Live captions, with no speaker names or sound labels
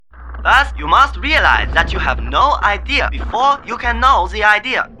First, you must realize that you have no idea before you can know the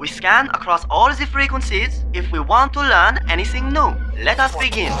idea. We scan across all the frequencies if we want to learn anything new. Let us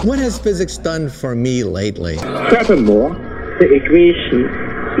begin. What has physics done for me lately? Furthermore, the equation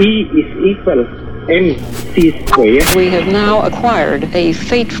E is equal mc squared. We have now acquired a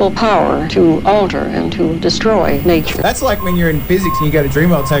fateful power to alter and to destroy nature. That's like when you're in physics and you go to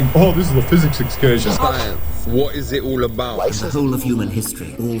Dreamworld saying, oh, this is a physics excursion. Science. What is it all about? The whole of human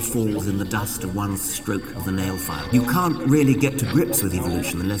history all falls in the dust of one stroke of the nail file. You can't really get to grips with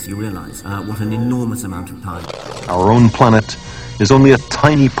evolution unless you realise what an enormous amount of time. Our own planet is only a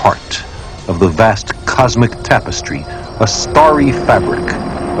tiny part of the vast cosmic tapestry, a starry fabric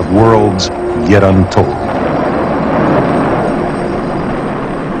of worlds yet untold.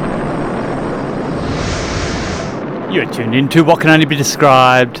 You're tuned into what can only be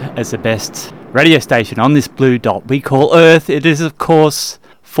described as the best radio station on this blue dot we call Earth. It is, of course,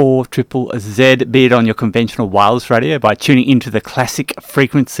 4ZZZ, be it on your conventional wireless radio by tuning into the classic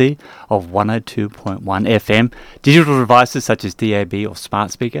frequency of 102.1 FM, digital devices such as DAB or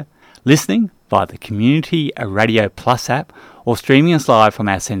smart speaker, listening via the Community Radio Plus app, or streaming us live from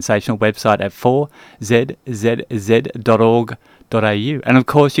our sensational website at 4zzz.org.au. And of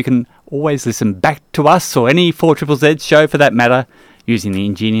course, you can always listen back to us or any 4ZZZ show for that matter using the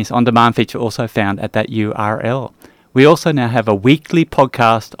ingenious on-demand feature also found at that URL. We also now have a weekly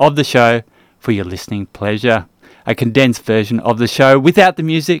podcast of the show for your listening pleasure. A condensed version of the show without the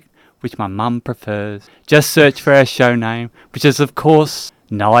music, which my mum prefers. Just search for our show name, which is of course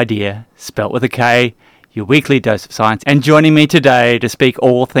No Idea, spelt with a K, your weekly dose of science. And joining me today to speak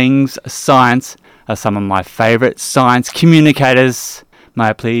all things science are some of my favourite science communicators. May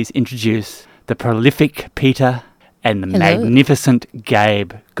I please introduce the prolific Peter and the magnificent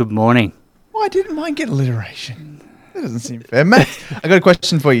Gabe. Good morning. Oh, I didn't mind getting alliteration. That doesn't seem fair. Matt, I got a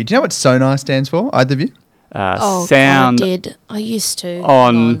question for you. Do you know what sonar stands for, either of you? Sound. God, I did. I used to.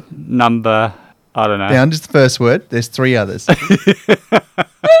 On number, I don't know. Sound is the first word. There's three others.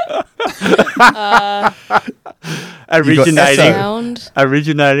 Originating.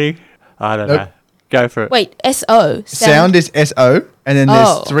 I don't know. Go for it. Wait, S-O. Sound is S-O, and then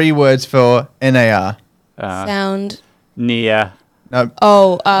there's three words for N-A-R. Sound. Near. No.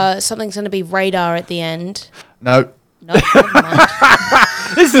 Something's going to be radar at the end. No. No, never mind.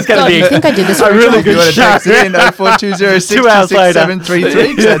 This is going to be I think I did this a really good show. Text it in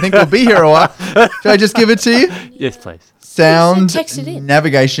 0420626733 because I think we'll be here a while. Should I just give it to you? Yes, please. Sound, text it in.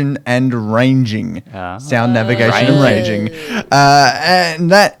 navigation, and ranging. Sound, navigation, and ranging.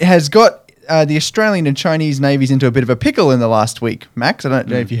 And that has got the Australian and Chinese navies into a bit of a pickle in the last week, Max. I don't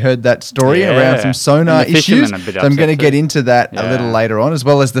know if you heard that story around some sonar issues. So I'm going to get into that a little later on, as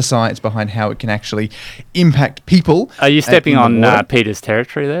well as the science behind how it can actually impact people. Are you stepping on Peter's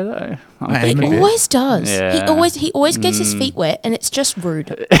territory there, though? He always does. Yeah. He always gets his feet wet, and it's just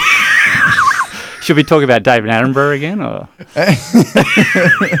rude. Should we talk about David Attenborough again? Or?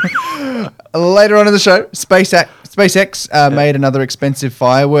 Later on in the show, SpaceX made another expensive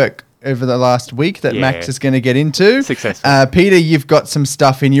firework over the last week that Max is going to get into. Successful. Peter, you've got some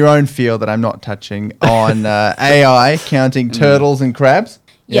stuff in your own field that I'm not touching on AI counting turtles and crabs.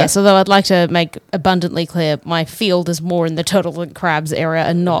 Yes, although I'd like to make abundantly clear my field is more in the turtle and crabs area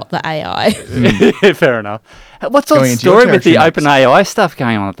and not the AI. Fair enough. What's the story with the open AI stuff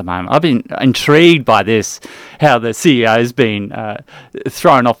going on at the moment? I've been intrigued by this, how the CEO's been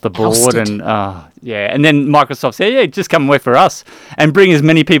thrown off the board. Ousted. And then Microsoft said, just come and work for us and bring as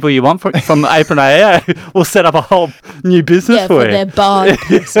many people you want from open AI. We'll set up a whole new business for you. Their bard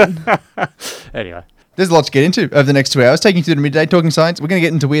person. Anyway. There's a lot to get into over the next 2 hours. Taking you through the midday, talking science. We're going to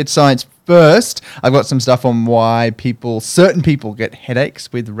get into weird science first. I've got some stuff on why certain people get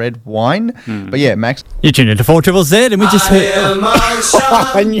headaches with red wine. But yeah, Max. You tuned into 4ZZZ and we just heard...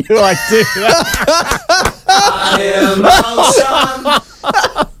 I knew I'd do that.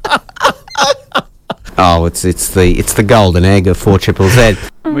 Oh, it's the golden egg of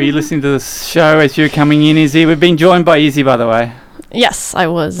 4ZZZ. Were you listening to the show as you're coming in, Izzy? We've been joined by Izzy, by the way. Yes, I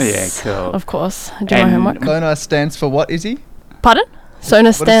was. Yeah, cool. Of course. I do my homework. Sonar stands for what, Izzy? Pardon?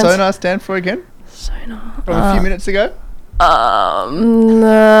 Sonar What does sonar stand for again? Sonar. From a few minutes ago? I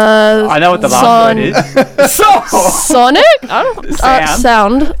know what the last word is. Sonic?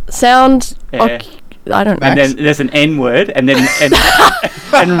 Sound. Sound. Yeah. Okay, I don't know. And then there's an N word, and then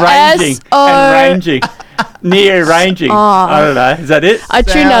and ranging. And ranging. Near ranging. I don't know. Is that it?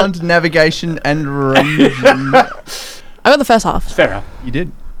 Sound, navigation, and ranging. I got the first half. Fair enough. You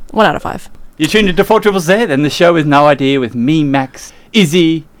did. 1 out of 5. You tuned into 4ZZZ and the show with No Idea with me, Max,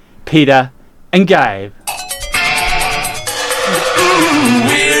 Izzy, Peter, and Gabe.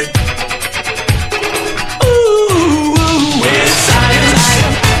 Weird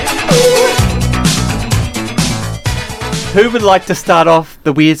Who would like to start off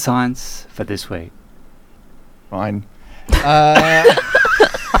the weird science for this week? Fine.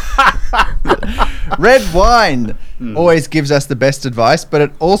 Red wine always gives us the best advice, but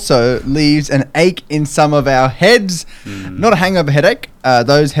it also leaves an ache in some of our heads. Not a hangover headache.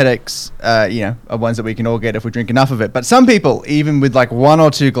 Those headaches, are ones that we can all get if we drink enough of it. But some people, even with like 1 or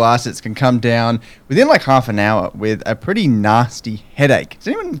 2 glasses, can come down within like half an hour with a pretty nasty headache. Does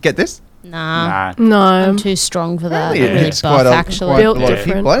anyone get this? Nah. No. I'm too strong for that. Really, I'm really it's buff, quite actually. a lot of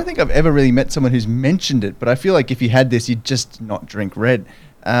people. I don't think I've ever really met someone who's mentioned it, but I feel like if you had this, you'd just not drink red.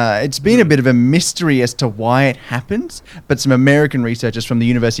 It's been a bit of a mystery as to why it happens, but some American researchers from the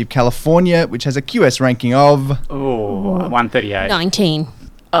University of California, which has a QS ranking of 138. 19.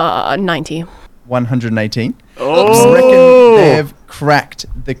 90. 118. Oh. Reckon they've cracked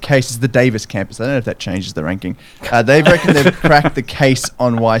the case. It's the Davis campus. I don't know if that changes the ranking. They've cracked the case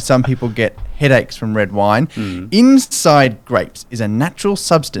on why some people get headaches from red wine. Inside grapes is a natural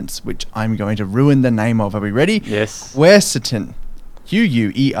substance, which I'm going to ruin the name of. Are we ready? Yes. Quercetin.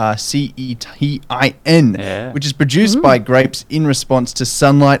 Quercetin, which is produced by grapes in response to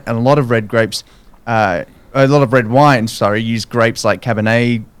sunlight, and a lot of red wines, use grapes like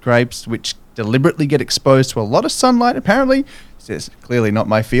Cabernet grapes, which deliberately get exposed to a lot of sunlight, apparently. This is clearly not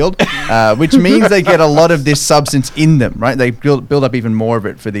my field, which means they get a lot of this substance in them, right? They build up even more of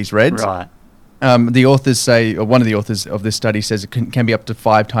it for these reds. Right. The authors say, or one of the authors of this study says it can be up to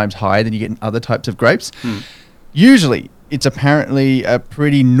 5 times higher than you get in other types of grapes. Usually, it's apparently a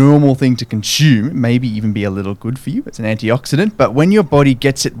pretty normal thing to consume, maybe even be a little good for you. It's an antioxidant, but when your body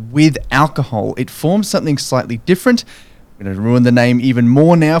gets it with alcohol, it forms something slightly different. I'm going to ruin the name even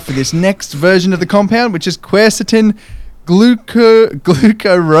more now for this next version of the compound, which is quercetin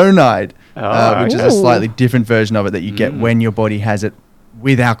glucuronide, which is a slightly different version of it that you get when your body has it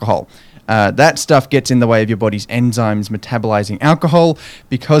with alcohol. That stuff gets in the way of your body's enzymes metabolizing alcohol.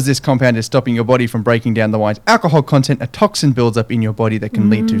 Because this compound is stopping your body from breaking down the wine's alcohol content, a toxin builds up in your body that can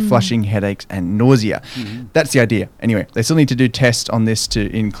lead to flushing, headaches, and nausea. That's the idea. Anyway, they still need to do tests on this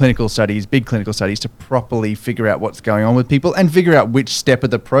in clinical studies, big clinical studies, to properly figure out what's going on with people and figure out which step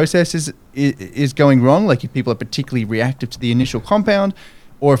of the process is going wrong, like if people are particularly reactive to the initial compound,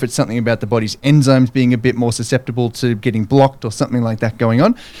 or if it's something about the body's enzymes being a bit more susceptible to getting blocked or something like that going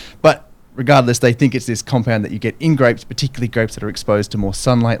on. But regardless, they think it's this compound that you get in grapes, particularly grapes that are exposed to more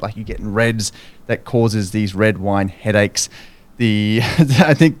sunlight, like you get in reds, that causes these red wine headaches.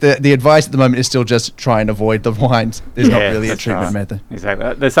 I think the advice at the moment is still just try and avoid the wines. There's not really a treatment method.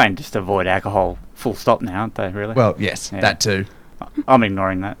 Exactly. They're saying just avoid alcohol full stop now, aren't they, really? Well, yes, that too. I'm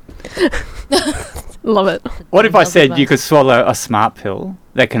ignoring that. Love it. What if I said you could swallow a smart pill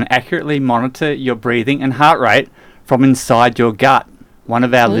that can accurately monitor your breathing and heart rate from inside your gut? One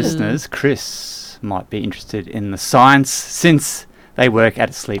of our listeners, Chris, might be interested in the science since they work at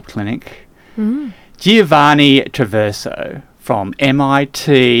a sleep clinic. Giovanni Traverso from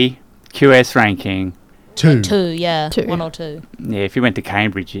MIT QS ranking. 2. 2, yeah. 2. 1 or 2. Yeah, if you went to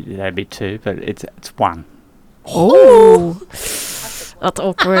Cambridge, that'd be 2, but it's 1. Oh, that's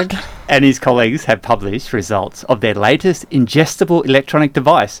awkward. And his colleagues have published results of their latest ingestible electronic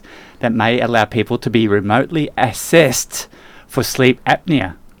device that may allow people to be remotely assessed for sleep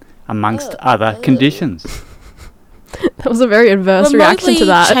apnea, amongst other conditions. That was a very adverse reaction to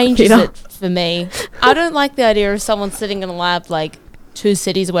that, changes Peter. it for me. I don't like the idea of someone sitting in a lab like 2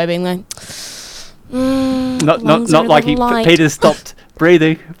 cities away being like, not like Peter stopped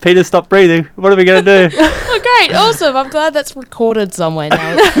breathing. Peter stopped breathing. What are we going to do? Oh, great. Awesome. I'm glad that's recorded somewhere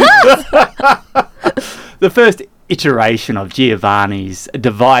now. The first iteration of Giovanni's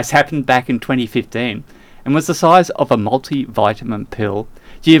device happened back in 2015 and was the size of a multivitamin pill.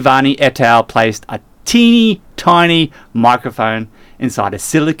 Giovanni et al. Placed a teeny tiny microphone inside a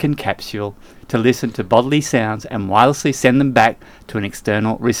silicon capsule to listen to bodily sounds and wirelessly send them back to an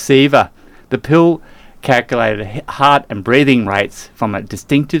external receiver. The pill calculated heart and breathing rates from a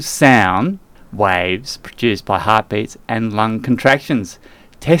distinctive sound waves produced by heartbeats and lung contractions.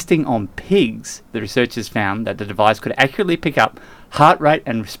 Testing on pigs, the researchers found that the device could accurately pick up heart rate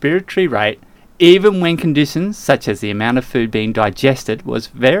and respiratory rate even when conditions such as the amount of food being digested was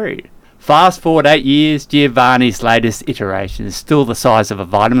varied. Fast forward 8 years, Giovanni's latest iteration is still the size of a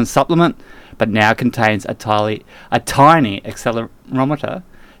vitamin supplement, but now contains a tiny accelerometer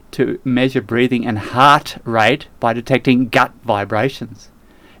to measure breathing and heart rate by detecting gut vibrations.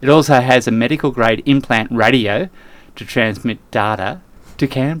 It also has a medical-grade implant radio to transmit data to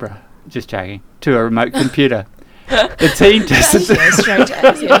Canberra. Just joking. To a remote computer. The team tested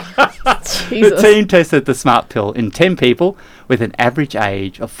The Jesus. team tested the smart pill in 10 people with an average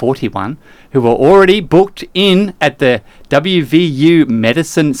age of 41 who were already booked in at the WVU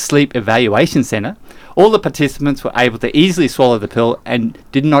Medicine Sleep Evaluation Centre. All the participants were able to easily swallow the pill and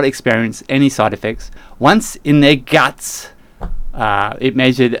did not experience any side effects. Once in their guts, it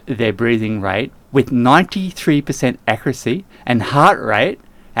measured their breathing rate with 93% accuracy and heart rate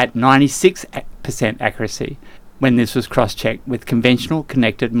at 96% accuracy when this was cross-checked with conventional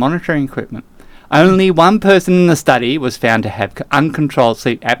connected monitoring equipment. Only one person in the study was found to have uncontrolled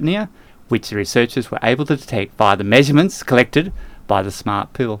sleep apnea, which the researchers were able to detect via the measurements collected by the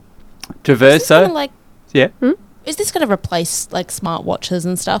smart pill. Traverso... Yeah. Is this going to replace like smartwatches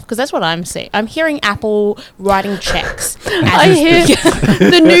and stuff? Because that's what I'm seeing. I'm hearing Apple writing checks. I hear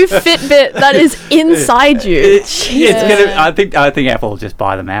the new Fitbit that is inside you. It's gonna, I think Apple will just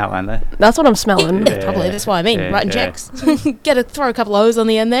buy them out, won't they? That's what I'm smelling. Probably. That's what I mean. Writing checks. Throw a couple of O's on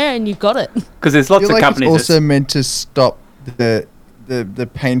the end there, and you've got it. Because there's lots of companies. It's also meant to stop the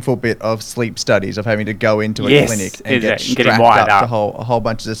painful bit of sleep studies of having to go into a clinic and get strapped up to a whole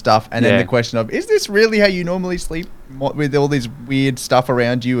bunch of stuff, and then the question of, is this really how you normally sleep with all this weird stuff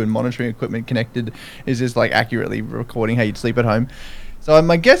around you and monitoring equipment connected? Is this like accurately recording how you'd sleep at home? So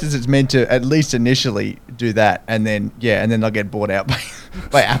my guess is it's meant to at least initially do that, and then they'll get bought out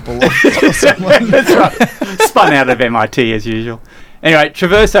by Apple or someone. That's right. Spun out of MIT as usual. Anyway,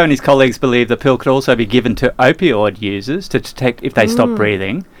 Traverso and his colleagues believe the pill could also be given to opioid users to detect if they stop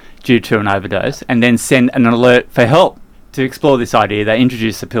breathing due to an overdose, and then send an alert for help. To explore this idea, they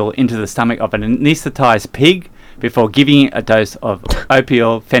introduced the pill into the stomach of an anaesthetised pig before giving it a dose of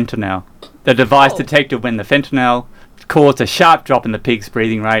opioid fentanyl. The device detected when the fentanyl caused a sharp drop in the pig's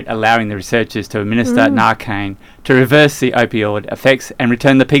breathing rate, allowing the researchers to administer Narcan to reverse the opioid effects and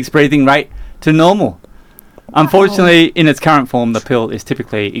return the pig's breathing rate to normal. Unfortunately, in its current form, the pill is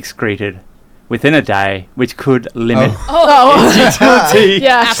typically excreted within a day, which could limit its utility.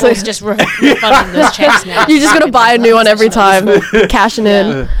 Yeah, Apple's just refunding those checks now. You're just going to buy a new one every time, cashing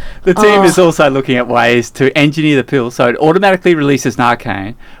in. The team is also looking at ways to engineer the pill so it automatically releases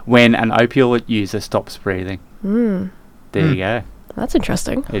Narcan when an opioid user stops breathing. There you go. That's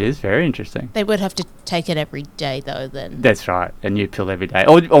interesting. It is very interesting. They would have to take it every day, though, then. That's right. A new pill every day.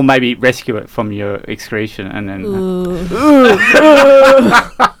 Or maybe rescue it from your excretion and then...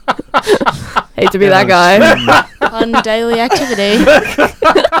 Hate to be that guy. Fun daily activity.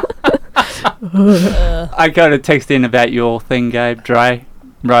 I got a text in about your thing, Gabe. Dre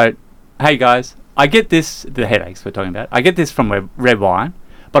wrote, "Hey guys, I get this," the headaches we're talking about, "I get this from red wine,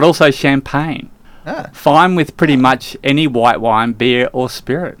 but also champagne. Fine with pretty much any white wine, beer or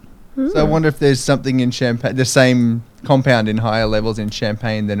spirit." So I wonder if there's something in champagne, the same compound in higher levels in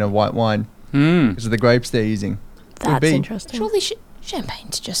champagne than a white wine because of the grapes they're using. That's interesting. Surely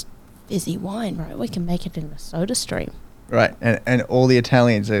champagne's just fizzy wine, right? We can make it in a soda stream. Right, and all the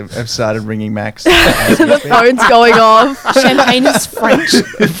Italians have started ringing Max. The phone's going off. Champagne is French.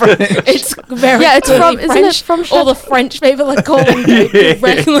 It's very it's from. French. Isn't it from? All the French people are calling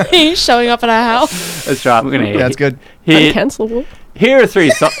regularly, showing up at our house. That's right. We're gonna hear. That's good. Uncancelable. Here are three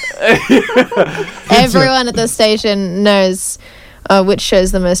songs. Everyone at the station knows which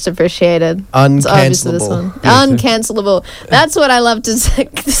show's the most appreciated. It's obviously this one. Uncancelable. That's what I love to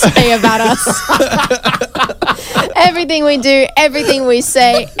say about us. Everything we do, everything we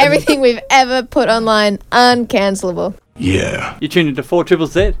say, everything we've ever put online, uncancelable. Yeah. You're tuned into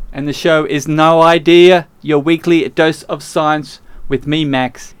 4ZZZ, and the show is No Idea, your weekly dose of science with me,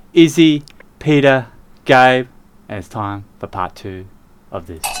 Max, Izzy, Peter, Gabe, and it's time for part 2 of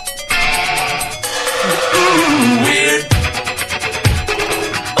this. Weird.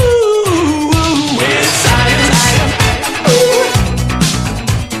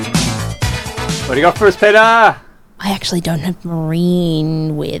 What do you got for us, Peter? I actually don't have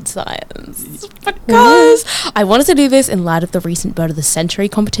marine weird science because I wanted to do this in light of the recent Bird of the Century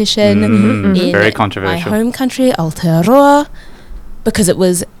competition in very controversial. my home country, Aotearoa, because it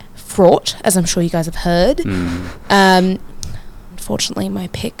was fraught, as I'm sure you guys have heard. Unfortunately, my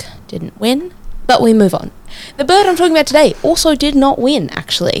pick didn't win, but we move on. The bird I'm talking about today also did not win,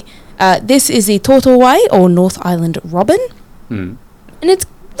 actually. This is the Totowai, or North Island robin, and it's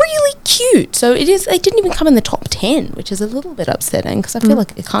really cute. So it is. They didn't even come in the top 10, which is a little bit upsetting because I feel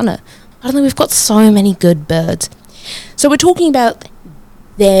like it kind of. I don't know. We've got so many good birds. So we're talking about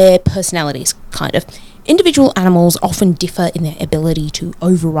their personalities, kind of. Individual animals often differ in their ability to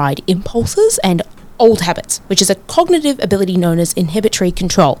override impulses and old habits, which is a cognitive ability known as inhibitory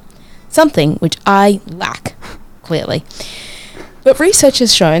control, something which I lack, clearly. But research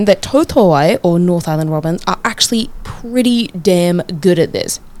has shown that Totowai, or North Island robins, are actually pretty damn good at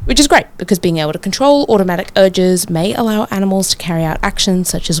this. which is great because being able to control automatic urges may allow animals to carry out actions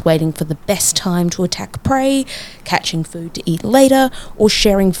such as waiting for the best time to attack prey, catching food to eat later, or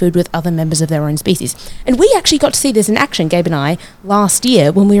sharing food with other members of their own species. And we actually got to see this in action, Gabe and I, last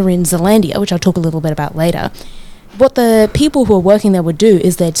year when we were in Zealandia, which I'll talk a little bit about later. What the people who are working there would do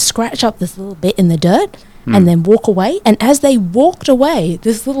is they'd scratch up this little bit in the dirt and then walk away. And as they walked away,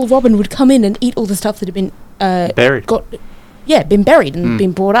 this little robin would come in and eat all the stuff that had been buried. Been buried and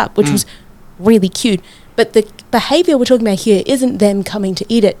been brought up, which was really cute. But the behaviour we're talking about here isn't them coming to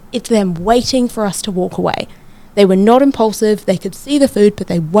eat it. It's them waiting for us to walk away. They were not impulsive. They could see the food, but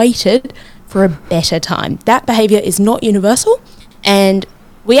they waited for a better time. That behaviour is not universal. And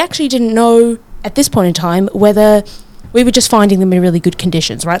we actually didn't know at this point in time whether we were just finding them in really good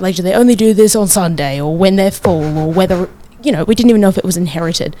conditions, right? Like, do they only do this on Sunday or when they're full, or whether, we didn't even know if it was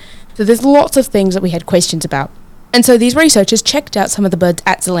inherited. So there's lots of things that we had questions about. And so these researchers checked out some of the birds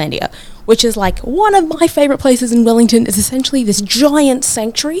at Zealandia, which is like one of my favourite places in Wellington. Is essentially this giant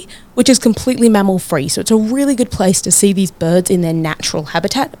sanctuary, which is completely mammal free. So it's a really good place to see these birds in their natural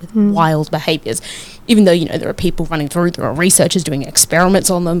habitat with wild behaviours. Even though, there are people running through, there are researchers doing experiments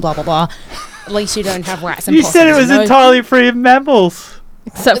on them, blah, blah, blah. At least you don't have rats and possums. You said it was entirely free of mammals.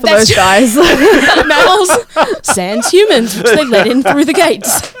 Except for those guys. Mammals, sans humans, which they let in through the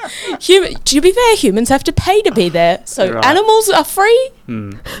gates. To be fair, humans have to pay to be there. So animals are free,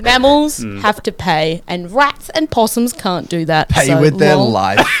 mammals have to pay, and rats and possums can't do that. Pay with their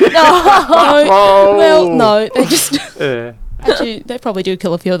life. No, they just... Actually, they probably do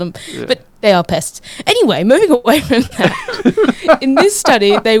kill a few of them, but they are pests. Anyway, moving away from that, in this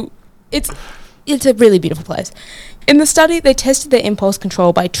study, it's a really beautiful place. In the study, they tested their impulse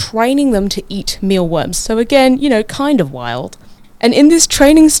control by training them to eat mealworms. So again, kind of wild. And in this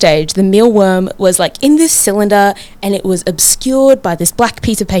training stage, the mealworm was like in this cylinder and it was obscured by this black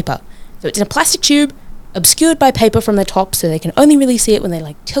piece of paper. So it's in a plastic tube, obscured by paper from the top, so they can only really see it when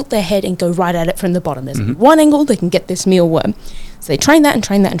they tilt their head and go right at it from the bottom. There's one angle they can get this mealworm. So they train that and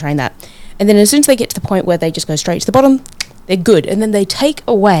train that and train that. And then as soon as they get to the point where they just go straight to the bottom, they're good. And then they take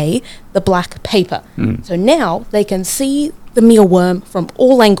away the black paper. So now they can see the mealworm from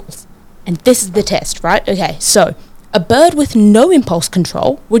all angles. And this is the test, right? Okay, so a bird with no impulse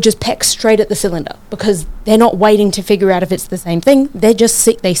control would just peck straight at the cylinder because they're not waiting to figure out if it's the same thing. They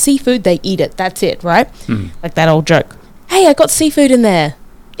see food, they eat it. That's it, right? Like that old joke. Hey, I got seafood in there.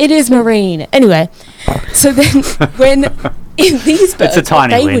 It is marine. Anyway, so then when in these birds, it's a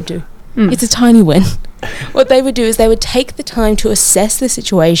tiny win. Would do, it's a tiny win. What they would do is they would take the time to assess the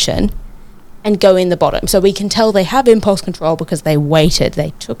situation and go in the bottom. So we can tell they have impulse control because they waited.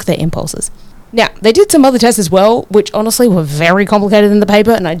 They took their impulses. Now, they did some other tests as well, which honestly were very complicated in the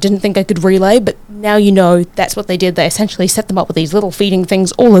paper, and I didn't think I could relay, but now that's what they did. They essentially set them up with these little feeding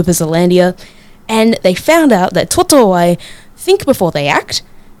things all over Zealandia, and they found out that Totowai think before they act,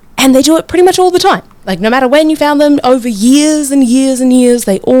 and they do it pretty much all the time. Like, no matter when you found them, over years and years and years,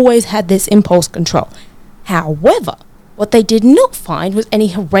 they always had this impulse control. However, what they did not find was any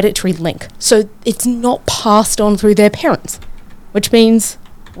hereditary link. So it's not passed on through their parents, which means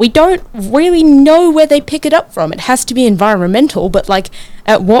we don't really know where they pick it up from. It has to be environmental, but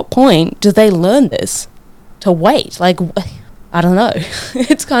at what point do they learn this? To wait? I don't know.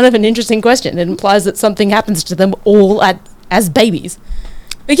 It's kind of an interesting question. It implies that something happens to them all as babies.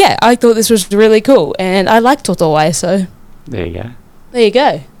 But yeah, I thought this was really cool, and I like Totowai, so... There you go. There you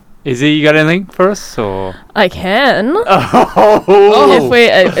go. Izzy, you got anything for us, or...? I can. Oh!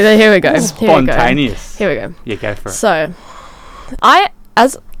 Here we go. Spontaneous. Here we go. Yeah, go for it. So,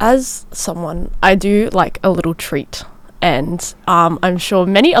 as someone, I do like a little treat. And I'm sure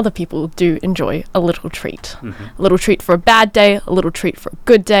many other people do enjoy a little treat. A little treat for a bad day, a little treat for a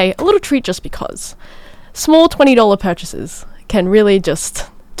good day, a little treat just because. Small $20 purchases can really just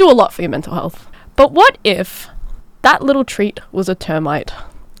do a lot for your mental health. But what if that little treat was a termite?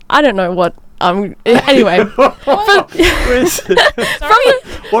 I don't know what... anyway.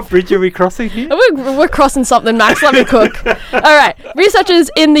 What bridge are we crossing here? We're crossing something, Max. Let me cook. All right.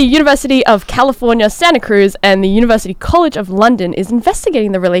 Researchers in the University of California, Santa Cruz, and the University College of London is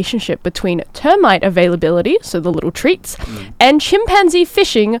investigating the relationship between termite availability, so the little treats, and chimpanzee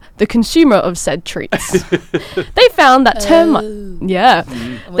fishing, the consumer of said treats. They found that termite... Yeah.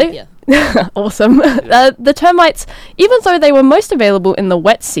 I'm with you. Awesome. The termites, even though they were most available in the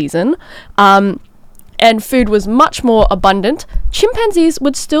wet season, and food was much more abundant, chimpanzees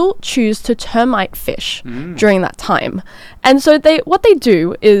would still choose to termite fish during that time. And so what they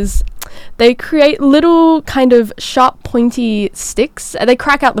do is, they create little kind of sharp, pointy sticks. They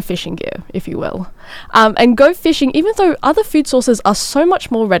crack out the fishing gear, if you will, and go fishing, even though other food sources are so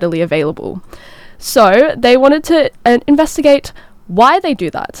much more readily available. So they wanted to investigate why they do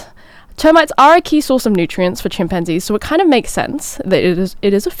that. Termites are a key source of nutrients for chimpanzees, so it kind of makes sense that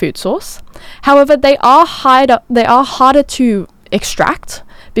it is a food source. However, they are harder to extract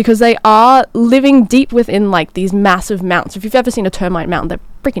because they are living deep within like these massive mountains. If you've ever seen a termite mountain, they're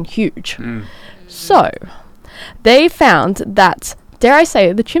freaking huge. So they found that, dare I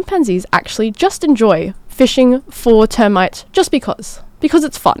say, the chimpanzees actually just enjoy fishing for termites just because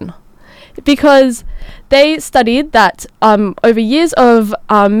it's fun. Because they studied that over years of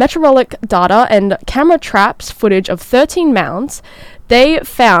meteorologic data and camera traps footage of 13 mounds, they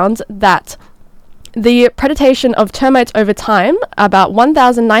found that the predation of termites over time, about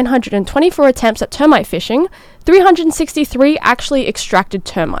 1,924 attempts at termite fishing, 363 actually extracted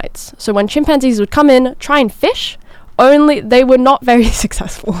termites. So when chimpanzees would come in, try and fish, they were not very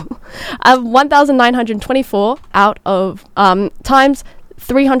successful. 1,924 out of times,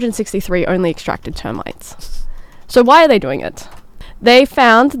 363 only extracted termites. So why are they doing it? They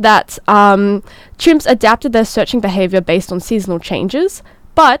found that chimps adapted their searching behavior based on seasonal changes,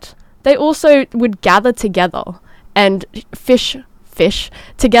 but they also would gather together and fish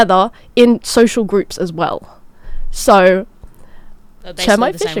together in social groups as well. So basically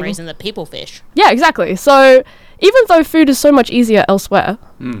termite the fishing. same reason that people fish. Yeah, exactly. So even though food is so much easier elsewhere,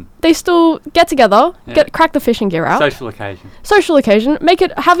 they still get together, crack the fishing gear out. Social occasion.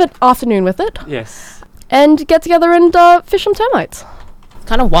 Have an afternoon with it. Yes. And get together and fish some termites. It's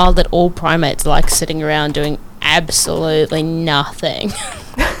kind of wild that all primates like sitting around doing absolutely nothing.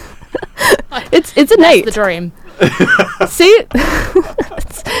 It's innate. That's the dream. See?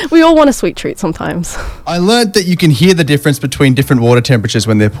 We all want a sweet treat sometimes. I learned that you can hear the difference between different water temperatures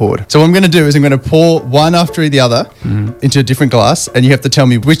when they're poured. So what I'm going to do is I'm going to pour one after the other into a different glass, and you have to tell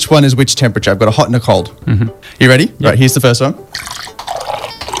me which one is which temperature. I've got a hot and a cold. You ready? Yep. Right, here's the first one.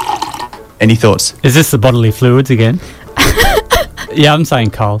 Any thoughts? Is this the bodily fluids again? Yeah, I'm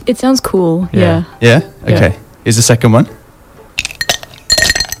saying cold. It sounds cool. Yeah. Yeah? Okay. Here's the second one.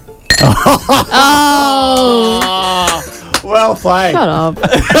 Well played. Shut up.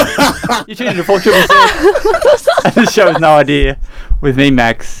 You tuned into 4 Triple Z. And the show is No Idea with me,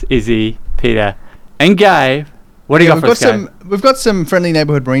 Max, Izzy, Peter, and Gabe. What do you got for us, Gabe? We've got some friendly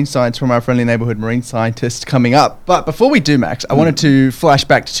neighbourhood marine science from our friendly neighbourhood marine scientist coming up. But before we do, Max, I wanted to flash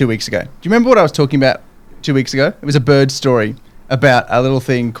back to 2 weeks ago. Do you remember what I was talking about 2 weeks ago? It was a bird story about a little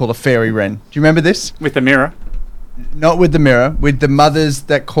thing called a fairy wren. Do you remember this? With the mirror? Not with the mirror, with the mothers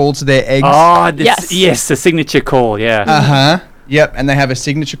that call to their eggs. Oh, yes, the signature call, yeah. Uh-huh. Yep, and they have a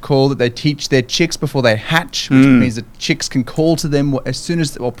signature call that they teach their chicks before they hatch, which means that chicks can call to them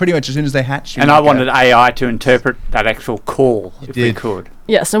pretty much as soon as they hatch. And I wanted AI to interpret that actual call, if we could.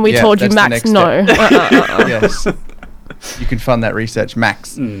 Yes, and we told you, Max, no. Yes. You can fund that research,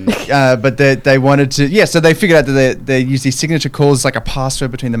 Max. But they wanted to, so they figured out that they use these signature calls like a password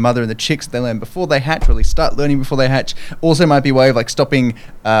between the mother and the chicks that they learn before they hatch, or at least start learning before they hatch. Also might be a way of like stopping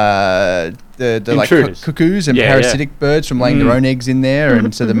the like cuckoos and parasitic birds from laying their own eggs in there,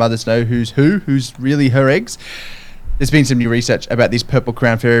 and so the mothers know who's really her eggs. There's been some new research about these purple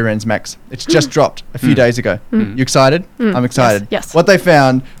crown fairy wrens, Max. It's just dropped a few days ago. You excited? I'm excited. Yes. What they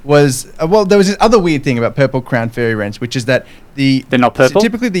found was, there was this other weird thing about purple crown fairy wrens, which is that they're not purple?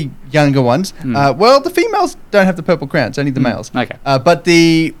 Typically the younger ones, the females don't have the purple crowns, only the males. Okay. But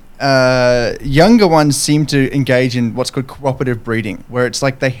the younger ones seem to engage in what's called cooperative breeding, where it's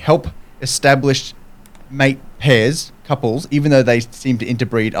like they help establish mate pairs, couples, even though they seem to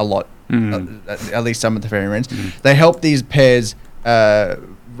interbreed a lot. At least some of the fairy wrens, they help these pairs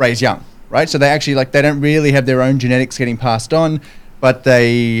raise young, right? So they actually they don't really have their own genetics getting passed on, but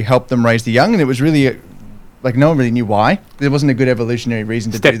they help them raise the young. And it was really no one really knew why. There wasn't a good evolutionary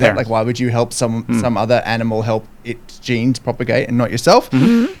reason to do that. Like, why would you help some other animal help its genes propagate and not yourself?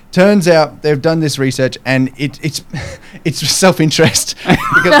 Turns out they've done this research, and it's self-interest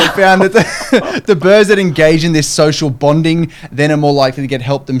because they found that the birds that engage in this social bonding then are more likely to get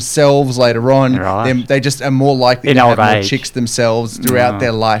help themselves later on. Right. They just are more likely to have more chicks themselves throughout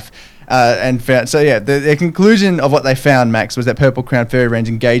their life. and found. So yeah, the conclusion of what they found, Max, was that purple-crowned fairy wrens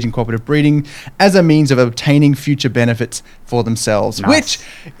engage in cooperative breeding as a means of obtaining future benefits for themselves, which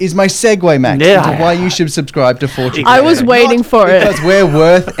is my segue, Max, into why you should subscribe to 4 I was waiting for it. Because we're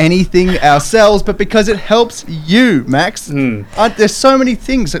worth anything ourselves, but because it helps you, Max. There's so many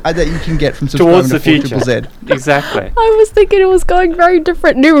things that you can get from subscribing to 4ZZZ. Exactly. I was thinking it was going very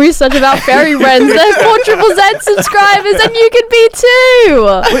different. New research about fairy wrens. There's 4ZZZ subscribers, and you can be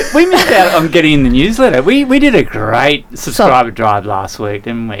too. We missed out on getting in the newsletter. We did a great subscriber drive last week,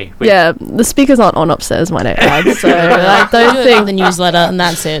 didn't we? Yeah, the speakers aren't on upstairs, might I add. So I don't think the newsletter, and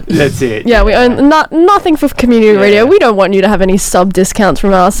that's it. That's it. Yeah, we own nothing for community radio. We don't want you to have any sub discounts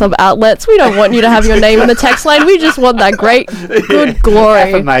from our sub outlets. We don't want you to have your name in the text line. We just want that great, good glory.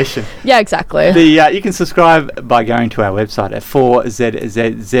 Affirmation. Yeah, exactly. You can subscribe by going to our website at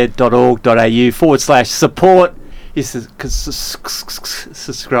 4zzz.org.au/support. You subscribe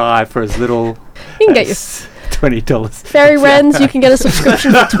for as little. You can get your $20. Fairy wrens. You can get a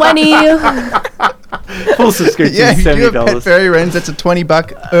subscription for $20. Full subscription, $70. Fairy wrens. That's a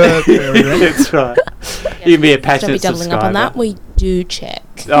 $20 fairy wren. That's right. You can be a passionate Don't be doubling up on that. We do check.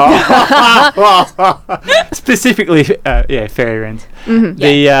 Specifically, fairy wrens.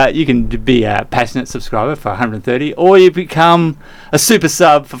 Mm-hmm. You can be a passionate subscriber for $130, or you become a super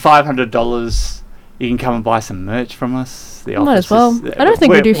sub for $500. You can come and buy some merch from us. The might as well. I don't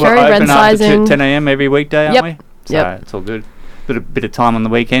think we do fairy wren sizing. 10 a.m. every weekday, aren't we? So yep. It's all good. Bit of time on the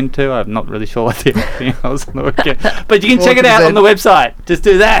weekend too. I'm not really sure what the thing was on the weekend, but you can check it out on the website. Just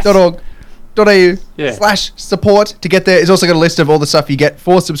do that. .org.au/support to get there. It's also got a list of all the stuff you get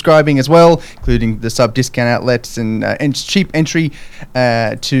for subscribing as well, including the sub discount outlets and cheap entry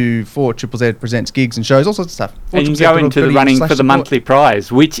to 4ZZZ presents gigs and shows, all sorts of stuff. And you can go into the running for the monthly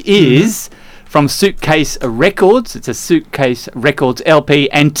prize, which is from Suitcase Records. It's a Suitcase Records LP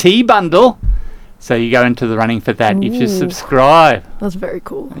and T bundle. So you go into the running for that if you subscribe. That's very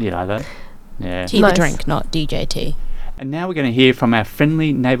cool. You like that? Yeah. Tea the drink, not DJT. And now we're going to hear from our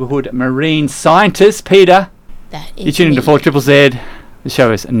friendly neighbourhood marine scientist, Peter. That is You're tuning to 4ZZZ. The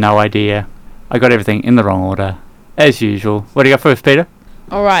show is No Idea. I got everything in the wrong order, as usual. What do you got first, Peter?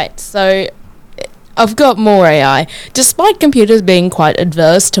 All right, so I've got more AI. Despite computers being quite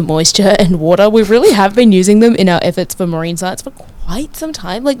adverse to moisture and water, we really have been using them in our efforts for marine science for quite some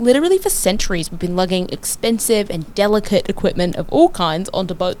time. Like, literally for centuries, we've been lugging expensive and delicate equipment of all kinds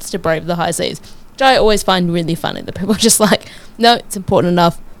onto boats to brave the high seas, which I always find really funny, that people are just like, no, it's important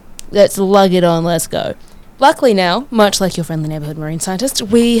enough, let's lug it on, let's go. Luckily now, much like your friendly neighbourhood marine scientist,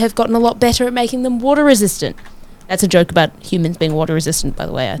 we have gotten a lot better at making them water resistant. That's a joke about humans being water resistant, by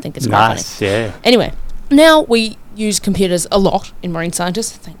the way. I think it's quite funny. Yeah. Anyway, now we use computers a lot in marine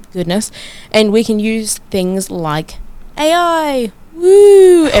scientists, thank goodness, and we can use things like AI.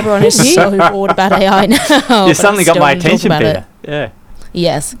 Woo! Everyone is so bored about AI now. You suddenly got my attention, Peter. Yeah.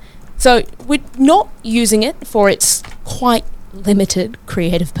 Yes. So we're not using it for its quite limited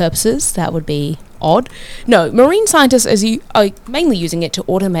creative purposes. That would be odd. No, marine scientists are mainly using it to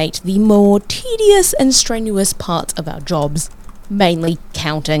automate the more tedious and strenuous parts of our jobs, mainly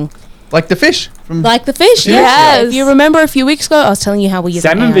counting. Like the fish. Yes. If you remember a few weeks ago, I was telling you how we use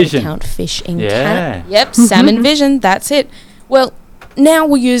Salmon Vision to count fish in Yeah. Canada. Yep, Salmon Vision, that's it. Well, now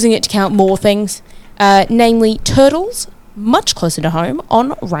we're using it to count more things, namely turtles, much closer to home,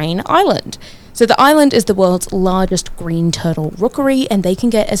 on Rain Island. So the island is the world's largest green turtle rookery, and they can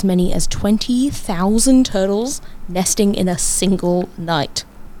get as many as 20,000 turtles nesting in a single night.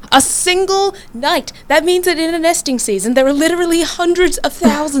 A single night! That means that in a nesting season, there are literally hundreds of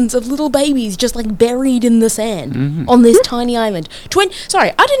thousands of little babies just like buried in the sand on this tiny island.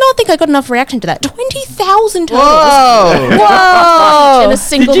 Sorry, I did not think I got enough reaction to that. 20,000 turtles! Whoa! In a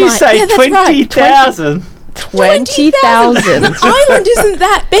single Did you night. say Yeah, that's 20,000? Right. 20,000. The island isn't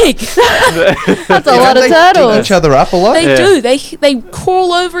that big. That's a lot of They turtles. dig each other up a lot. They do. They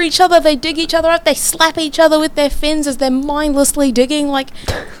crawl over each other. They dig each other up. They slap each other with their fins as they're mindlessly digging. Like,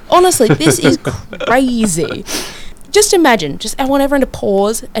 honestly, this is crazy. Just imagine. I want everyone to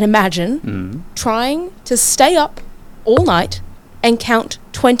pause and imagine trying to stay up all night and count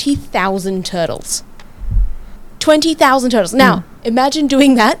 20,000 turtles. 20,000 turtles. Now, imagine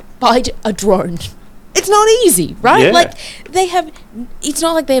doing that by a drone. It's not easy, right? Yeah. Like, it's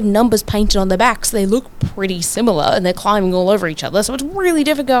not like they have numbers painted on their backs. They look pretty similar, and they're climbing all over each other, so it's really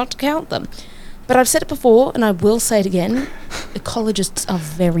difficult to count them. But I've said it before, and I will say it again, ecologists are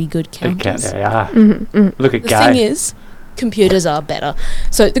very good counters. They are. Look at The Guy. thing is, computers are better.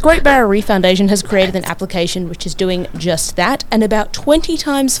 So the Great Barrier Reef Foundation has created an application which is doing just that, and about 20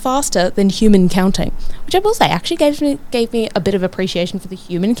 times faster than human counting, which which I will say actually gave me a bit of appreciation for the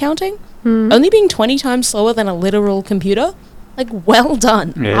human counting. Only being 20 times slower than a literal computer, like, well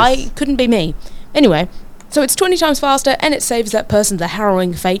done. Yes. I couldn't be me. Anyway, so it's 20 times faster, and it saves that person the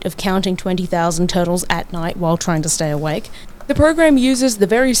harrowing fate of counting 20,000 turtles at night while trying to stay awake. The program uses the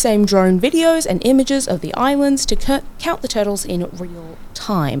very same drone videos and images of the islands to count the turtles in real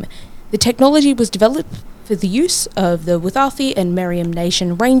time. The technology was developed for the use of the Withathi and Merriam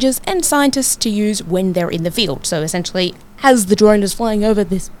Nation rangers and scientists to use when they're in the field. So essentially, as the drone is flying over,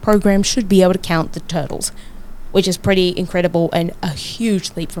 this program should be able to count the turtles, which is pretty incredible and a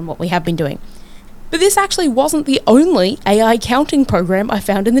huge leap from what we have been doing. But this actually wasn't the only AI counting program I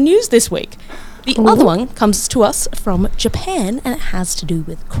found in the news this week. The other one comes to us from Japan, and it has to do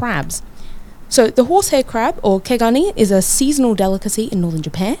with crabs. So the horsehair crab, or kegani, is a seasonal delicacy in northern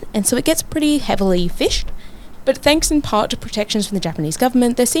Japan, and so it gets pretty heavily fished. But thanks in part to protections from the Japanese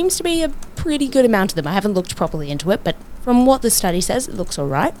government, there seems to be a pretty good amount of them. I haven't looked properly into it, but from what the study says, it looks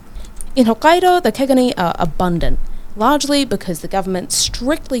alright. In Hokkaido, the kegani are abundant, largely because the government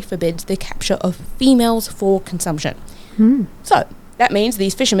strictly forbids the capture of females for consumption. So that means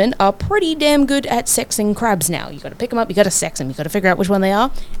these fishermen are pretty damn good at sexing crabs now. You've got to pick them up, you've got to sex them, you've got to figure out which one they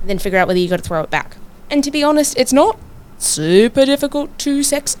are, and then figure out whether you've got to throw it back. And to be honest, it's not super difficult to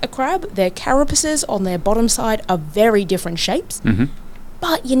sex a crab. Their carapaces on their bottom side are very different shapes,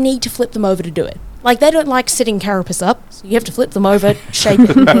 but you need to flip them over to do it. Like, they don't like sitting carapace up, so you have to flip them over, shape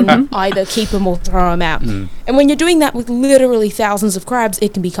it, and then either keep them or throw them out. And when you're doing that with literally thousands of crabs,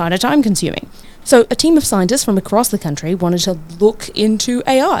 it can be kind of time-consuming. So a team of scientists from across the country wanted to look into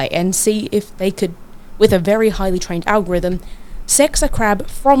AI and see if they could, with a very highly trained algorithm, sex a crab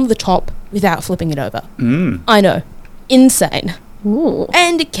from the top without flipping it over. I know. Insane.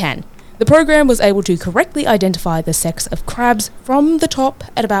 And it can. The program was able to correctly identify the sex of crabs from the top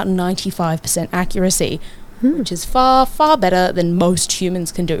at about 95% accuracy, which is far, far better than most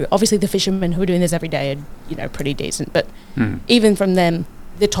humans can do. Obviously, the fishermen who are doing this every day are, pretty decent, but even from them,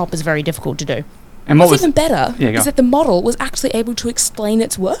 the top is very difficult to do. And what's even better is that the model was actually able to explain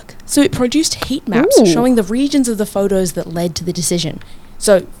its work. So it produced heat maps showing the regions of the photos that led to the decision.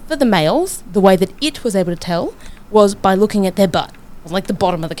 So for the males, the way that it was able to tell was by looking at their butt, like the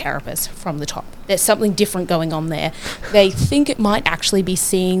bottom of the carapace from the top. There's something different going on there. They think it might actually be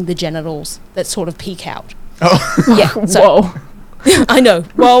seeing the genitals that sort of peek out. Yeah. So, whoa. I know.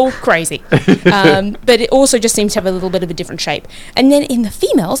 Whoa, crazy. But it also just seems to have a little bit of a different shape. And then in the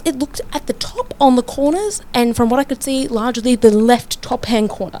females, it looked at the top on the corners, and from what I could see, largely the left top-hand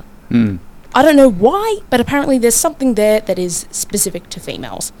corner. I don't know why, but apparently there's something there that is specific to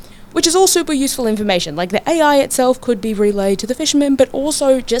females, which is all super useful information. Like, the AI itself could be relayed to the fishermen, but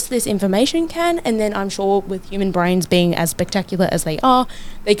also just this information can, and then I'm sure with human brains being as spectacular as they are,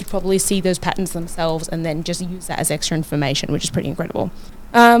 they could probably see those patterns themselves and then just use that as extra information, which is pretty incredible.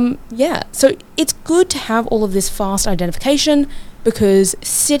 So it's good to have all of this fast identification, because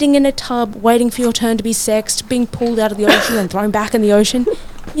sitting in a tub, waiting for your turn to be sexed, being pulled out of the ocean and thrown back in the ocean,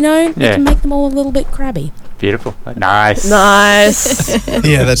 it can make them all a little bit crabby. Beautiful. Nice.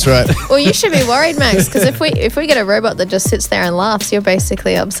 Yeah, that's right. Well, you should be worried, Max, because if we get a robot that just sits there and laughs, you're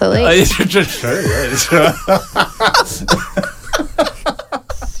basically obsolete.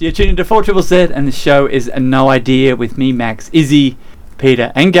 You're tuning into 4ZZZ, and the show is No Idea with me, Max, Izzy,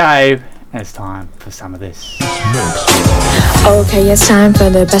 Peter, and Gabe. And it's time for some of this. Okay, it's time for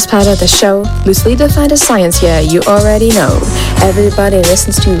the best part of the show. Loosely defined as science, yeah, you already know. Everybody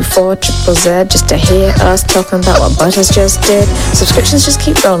listens to 4ZZZ just to hear us talking about what Butters just did. Subscriptions just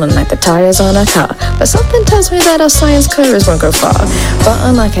keep rolling like the tires on a car. But something tells me that our science curves won't go far. But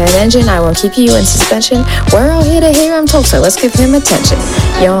unlike an engine, I won't keep you in suspension. We're all here to hear him talk, so let's give him attention.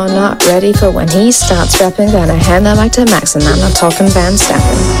 You're not ready for when he starts rapping. Gonna hand the mic to Max, and I'm not talking Van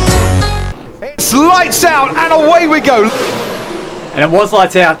Stappen. It's lights out and away we go. And it was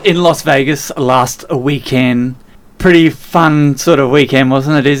lights out in Las Vegas last weekend. Pretty fun sort of weekend,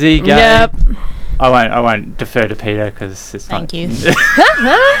 wasn't it, Izzy? Yep. I won't defer to Peter because it's Thank you.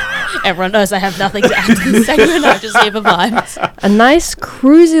 Everyone knows I have nothing to add to this segment. I'm just here for vibes. A nice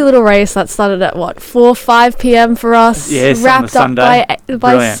cruisy little race that started at 4-5 p.m. for us. Yes, wrapped on the up Sunday.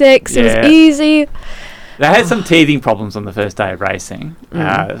 by 6. It was easy. They had some teething problems on the first day of racing.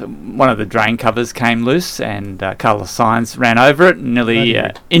 One of the drain covers came loose, and Carlos Sainz ran over it and nearly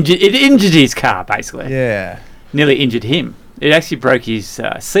injured his car, basically. Yeah. Nearly injured him. It actually broke his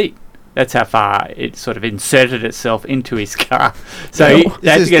seat That's how far it sort of inserted itself into his car. So he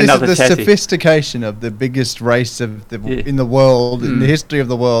had to get another chassis. This is the chassis. sophistication of the biggest race in the world, in the history of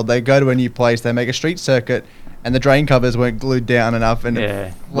the world. They go to a new place, they make a street circuit, and the drain covers weren't glued down enough, and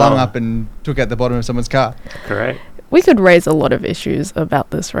it flung up and took out the bottom of someone's car. Correct. We could raise a lot of issues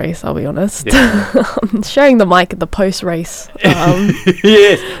about this race, I'll be honest. Sharing the mic at the post-race.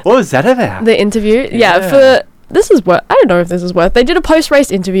 Yes. What was that about? The interview. This is worth. I don't know if this is worth. They did a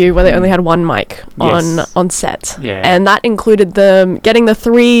post-race interview where they only had one mic on set, and that included them getting the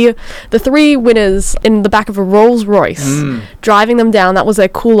three winners in the back of a Rolls Royce, driving them down. That was their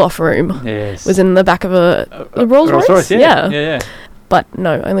cool-off room. Yes, was in the back of a Rolls Royce. Yeah. But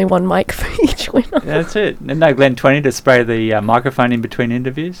no, only one mic for each winner. That's it. And no Glen 20 to spray the microphone in between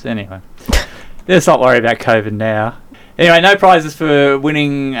interviews. Anyway, let's not worry about COVID now. Anyway, no prizes for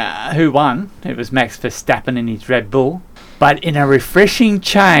winning who won. It was Max Verstappen in his Red Bull. But in a refreshing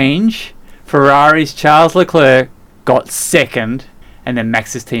change, Ferrari's Charles Leclerc got second, and then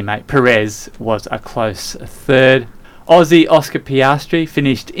Max's teammate Perez was a close third. Aussie Oscar Piastri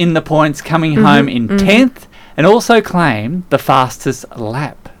finished in the points, coming home in 10th, and also claimed the fastest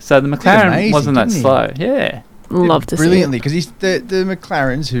lap. So the McLaren wasn't that slow. Yeah. Love to see it. Brilliantly, because the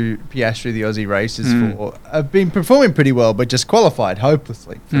McLarens, who Piastri, the Aussie races for, have been performing pretty well, but just qualified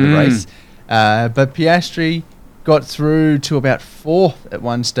hopelessly for the race. But Piastri got through to about 4th at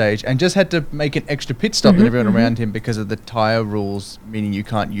one stage and just had to make an extra pit stop than everyone around him because of the tyre rules, meaning you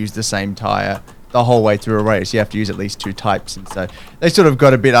can't use the same tyre the whole way through a race. You have to use at least 2 types, and so they sort of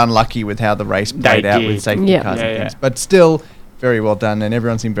got a bit unlucky with how the race played out with safety cars and things. But still, very well done, and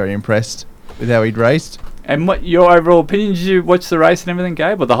everyone seemed very impressed with how he'd raced. And what your overall opinion? Did you watch the race and everything,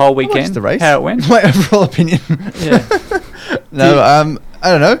 Gabe, or the whole weekend? I watched the race. How it went? My overall opinion. I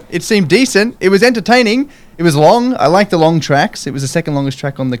don't know. It seemed decent. It was entertaining. It was long. I like the long tracks. It was the second longest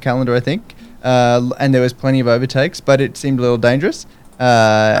track on the calendar, I think. And there was plenty of overtakes, but it seemed a little dangerous. You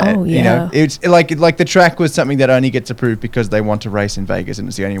know, it's like the track was something that only gets approved because they want to race in Vegas, and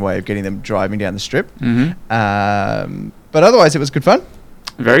it's the only way of getting them driving down the strip. But otherwise, it was good fun.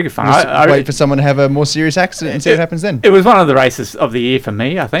 Very good fun. I wait for someone to have a more serious accident and see what happens then. It was one of the races of the year for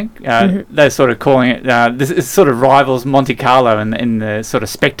me, I think. They're sort of calling it, this sort of rivals Monte Carlo in the sort of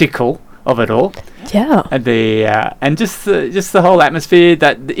spectacle of it all. Yeah. And just the whole atmosphere,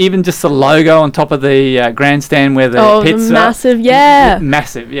 that even just the logo on top of the grandstand where the pits massive,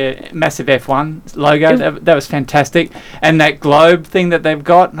 massive F1 logo. That was fantastic. And that globe thing that they've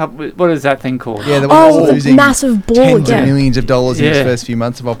got, what is that thing called? Yeah, the losing massive ball, tens of millions of dollars in its first few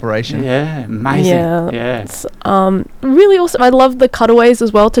months of operation. Yeah, amazing. Yeah. It's really awesome. I love the cutaways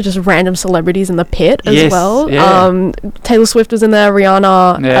as well to just random celebrities in the pit as well. Yeah. Taylor Swift was in there,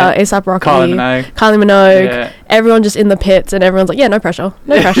 Rihanna, ASAP Rocky, Kylie Minogue, everyone just in the pits, and everyone's like, no pressure.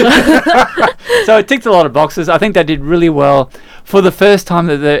 So it ticked a lot of boxes. I think they did really well for the first time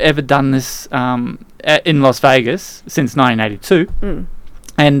that they've ever done this in Las Vegas since 1982.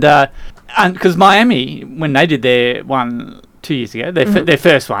 And because Miami, when they did their one 2 years ago, their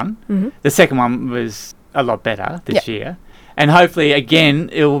first one, the second one was a lot better this year. And hopefully, again,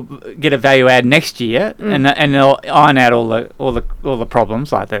 it'll get a value add next year, and they'll iron out all the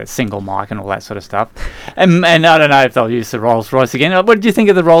problems like the single mic and all that sort of stuff. And I don't know if they'll use the Rolls Royce again. What did you think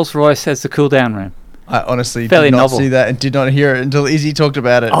of the Rolls Royce as the cool down room? I honestly Fairly did not novel. see that and did not hear it until Izzy talked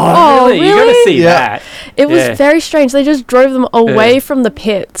about it. Oh, really? You got to see that. It was very strange. They just drove them away from the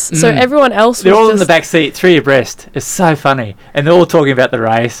pits, so everyone else they're was all in the back seat, 3 abreast. It's so funny, and they're all talking about the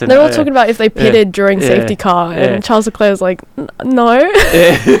race. And they're all talking about if they pitted during safety car, and Charles Leclerc was like, "No."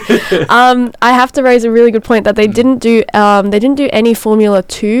 I have to raise a really good point that they didn't do any Formula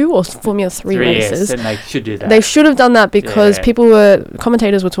 2 or Formula 3 races. Yes, and they should do that. They should have done that because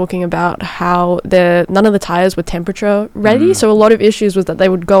commentators were talking about how none of the tires were temperature ready, so a lot of issues was that they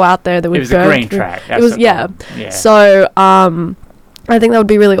would go out there, they would it was burn a green track. It was So I think that would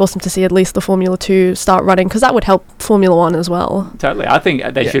be really awesome to see at least the Formula 2 start running, because that would help Formula 1 as well. Totally. I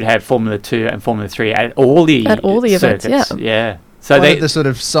think they should have Formula 2 and Formula 3 at all the events. Yeah. So one of the sort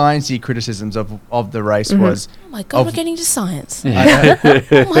of sciencey criticisms of the race was, oh my god, we're getting to science. Oh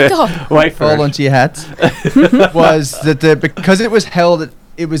my god. Wait for hold onto your hats. Was that because it was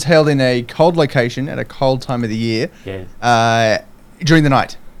held in a cold location at a cold time of the year during the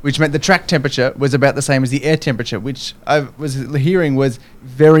night, which meant the track temperature was about the same as the air temperature, which I was hearing was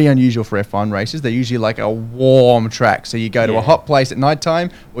very unusual for F1 races. They're usually like a warm track, so you go to a hot place at nighttime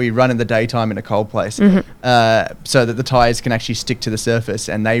or you run in the daytime in a cold place, so that the tyres can actually stick to the surface.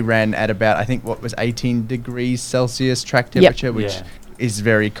 And they ran at about, I think, 18 degrees Celsius track temperature, which is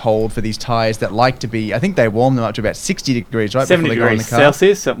very cold for these tyres that like to be, I think they warm them up to about 60 degrees, right? 70 before they go in degrees the car.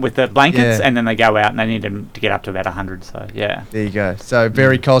 Celsius with the blankets, Yeah. and then they go out and they need them to get up to about 100. So, yeah. There you go. So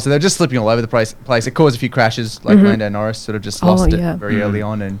very cold. So they're just slipping all over the place. It caused a few crashes, like Lando Norris sort of just lost it very early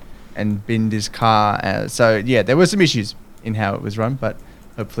on and binned his car. So, yeah, there were some issues in how it was run, but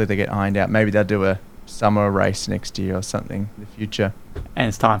hopefully they get ironed out. Maybe they'll do a summer race next year or something in the future. And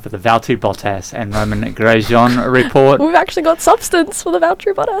it's time for the Valtteri Bottas and Roman Grosjean report. We've actually got substance for the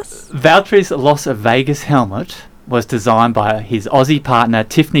Valtteri Bottas. Valtteri's Las Vegas helmet was designed by his Aussie partner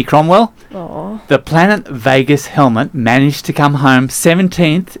Tiffany Cromwell. Aww. The Planet Vegas helmet managed to come home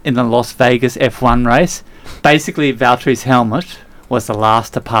 17th in the Las Vegas F1 race. Basically, Valtteri's helmet was the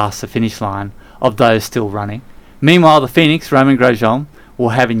last to pass the finish line of those still running. Meanwhile, the Phoenix, Roman Grosjean, will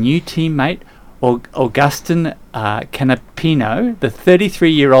have a new teammate, Augustin Canapino, the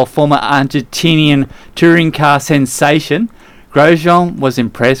 33-year-old former Argentinian touring car sensation. Grosjean was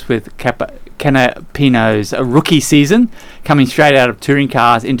impressed with Canapino's rookie season, coming straight out of touring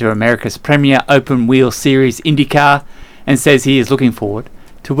cars into America's premier open-wheel series IndyCar, and says he is looking forward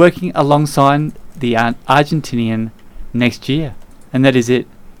to working alongside the Argentinian next year. And that is it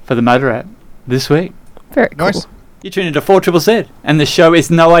for the Motor App this week. Very cool. Nice. You tune into 4ZZZ, and the show is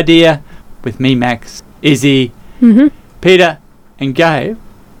No Idea with me, Max, Izzy, Peter, and Gabe.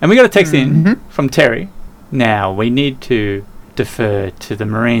 And we got a text in from Terry. Now, we need to defer to the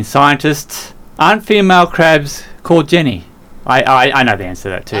marine scientists. Aren't female crabs called Jenny? I know the answer to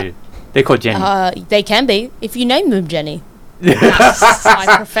that too. They're called Jenny. They can be, if you name them Jenny. That's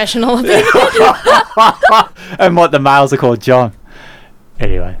my professional opinion. And what the males are called John.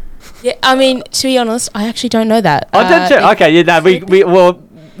 Anyway. Yeah, I mean, to be honest, I actually don't know that. Oh, did you? Okay, yeah, no, well,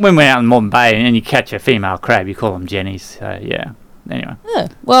 when we're out in Moreton Bay and you catch a female crab, you call them Jennies. So, yeah. Anyway. Oh,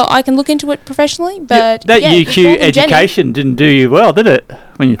 well, I can look into it professionally, but that UQ education didn't do you well, did it?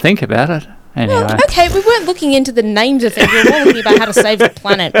 When you think about it. Anyway. Well, okay, we weren't looking into the names of things. We were more looking about how to save the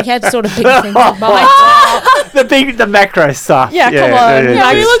planet. We had sort of big things in mind. the macro stuff. Yeah, come on.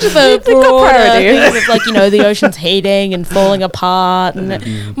 Yeah, we looked at the broader things of, like, you know, the ocean's heating and falling apart.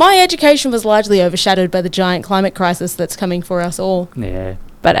 And my education was largely overshadowed by the giant climate crisis that's coming for us all. Yeah.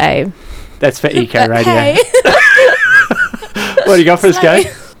 But that's for Eco Radio. Hey. What do you got for us, Gabe?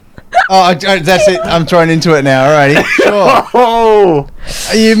 Oh, that's it. I'm thrown into it now. Alrighty. Sure. Oh.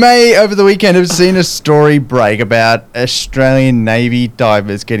 You may, over the weekend, have seen a story break about Australian Navy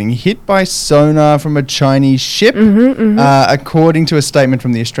divers getting hit by sonar from a Chinese ship. According to a statement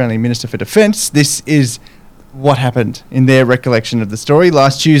from the Australian Minister for Defence, this is what happened in their recollection of the story.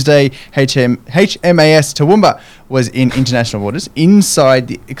 Last Tuesday, HMAS Toowoomba was in international waters inside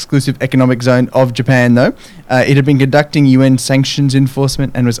the exclusive economic zone of Japan, though. It had been conducting UN sanctions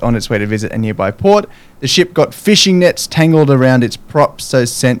enforcement and was on its way to visit a nearby port. The ship got fishing nets tangled around its props, so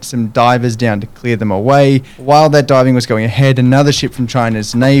sent some divers down to clear them away. While that diving was going ahead, another ship from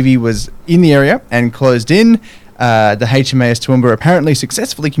China's Navy was in the area and closed in. The HMAS Toowoomba apparently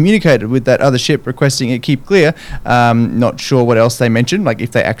successfully communicated with that other ship requesting it keep clear. Not sure what else they mentioned, like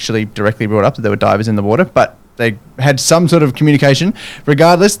if they actually directly brought up that there were divers in the water, but they had some sort of communication.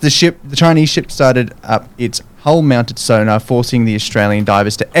 Regardless, the Chinese ship started up its hull-mounted sonar, forcing the Australian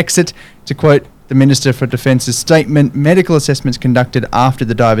divers to exit. To quote the Minister for Defence's statement, medical assessments conducted after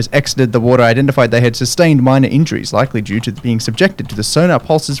the divers exited the water identified they had sustained minor injuries, likely due to being subjected to the sonar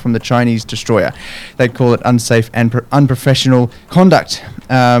pulses from the Chinese destroyer. They'd call it unsafe and unprofessional conduct.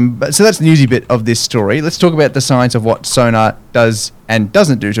 So that's the newsy bit of this story. Let's talk about the science of what sonar does and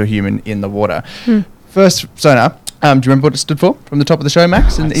doesn't do to a human in the water. First, sonar. Do you remember what it stood for from the top of the show,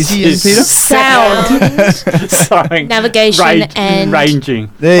 Max and Izzy and Peter? Sound. Sorry. Navigation and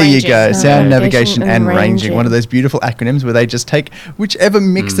ranging. There you go. Sound, navigation and ranging. One of those beautiful acronyms where they just take whichever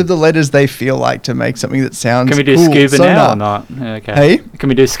mix of the letters they feel like to make something that sounds cool. Can we do scuba now or not? Okay. Hey? Can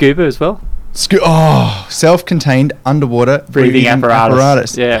we do scuba as well? Self-contained underwater breathing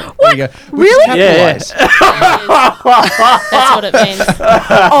apparatus. Yeah. What? There you go. Really? Yeah. That's what it means.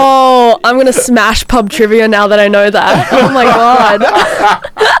 Oh, I'm going to smash pub trivia now that I know that. Oh my god.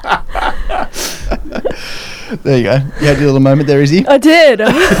 There you go. You had your little moment there, Izzy. I did.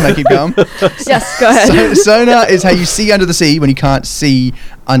 Can I keep going? Yes, go ahead. Sonar is how you see under the sea when you can't see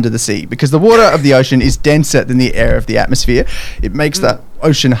under the sea, because the water of the ocean is denser than the air of the atmosphere. It makes the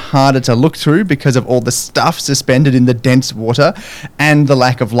ocean harder to look through because of all the stuff suspended in the dense water and the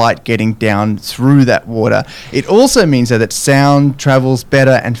lack of light getting down through that water. It also means that sound travels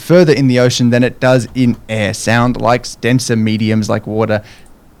better and further in the ocean than it does in air. Sound likes denser mediums like water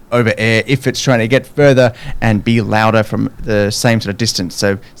over air if it's trying to get further and be louder from the same sort of distance.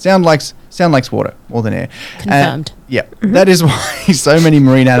 So sound likes water more than air. Confirmed. Yep. That is why so many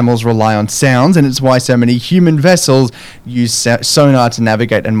marine animals rely on sounds, and it's why so many human vessels use sonar to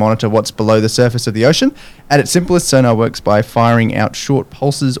navigate and monitor what's below the surface of the ocean. At its simplest, sonar works by firing out short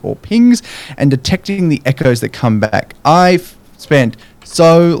pulses or pings and detecting the echoes that come back. I've spent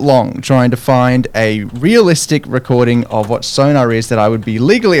so long trying to find a realistic recording of what sonar is that I would be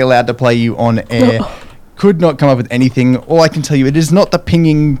legally allowed to play you on air. Could not come up with anything. All I can tell you, it is not the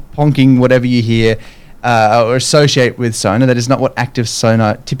pinging, ponking, whatever you hear or associate with sonar. That is not what active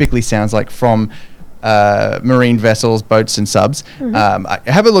sonar typically sounds like from marine vessels, boats and subs.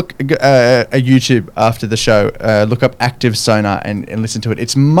 Have a look at YouTube after the show. Look up active sonar and listen to it.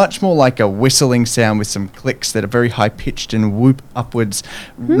 It's much more like a whistling sound with some clicks that are very high pitched and whoop upwards,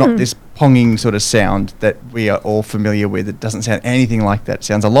 not this ponging sort of sound that we are all familiar with. It doesn't sound anything like that. It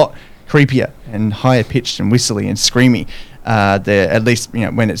sounds a lot creepier and higher pitched and whistly and screamy. At least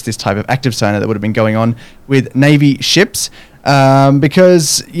when it's this type of active sonar that would have been going on with Navy ships,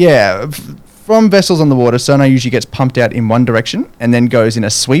 because from vessels on the water, sonar usually gets pumped out in one direction and then goes in a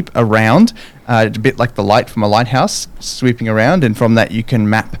sweep around, a bit like the light from a lighthouse sweeping around, and from that you can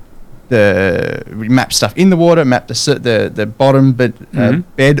map stuff in the water, map the bottom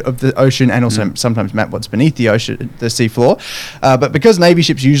bed of the ocean, and also sometimes map what's beneath the ocean, the seafloor. But because Navy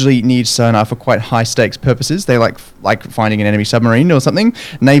ships usually need sonar for quite high stakes purposes, they like finding an enemy submarine or something.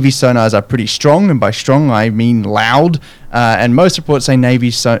 Navy sonars are pretty strong, and by strong I mean loud. And most reports say naval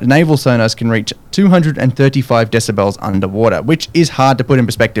sonars can reach 235 decibels underwater, which is hard to put in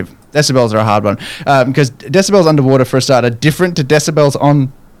perspective. Decibels are a hard one because decibels underwater, for a start, are different to decibels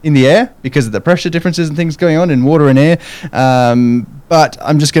in the air because of the pressure differences and things going on in water and air. But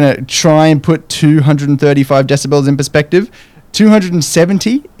I'm just going to try and put 235 decibels in perspective.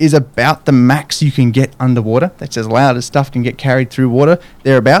 270 is about the max you can get underwater. That's as loud as stuff can get carried through water,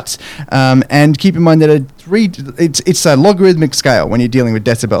 thereabouts. And keep in mind that it's a logarithmic scale when you're dealing with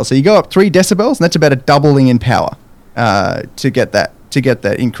decibels. So you go up 3 decibels, and that's about a doubling in power to get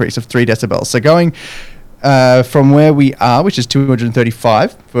that increase of 3 decibels. So going from where we are, which is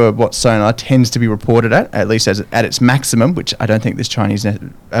 235 for what sonar tends to be reported at least at its maximum, which I don't think this Chinese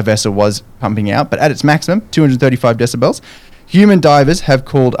vessel was pumping out, but at its maximum, 235 decibels. Human divers have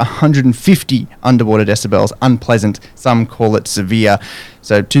called 150 underwater decibels unpleasant. Some call it severe.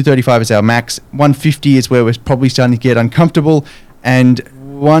 So 235 is our max. 150 is where we're probably starting to get uncomfortable, and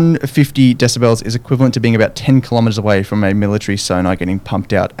 150 decibels is equivalent to being about 10 kilometers away from a military sonar getting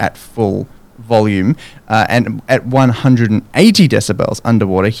pumped out at full volume. And at 180 decibels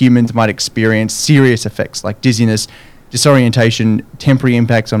underwater, humans might experience serious effects like dizziness, disorientation, temporary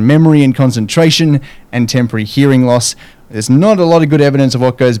impacts on memory and concentration, and temporary hearing loss. There's not a lot of good evidence of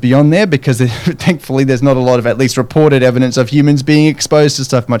what goes beyond there because thankfully there's not a lot of at least reported evidence of humans being exposed to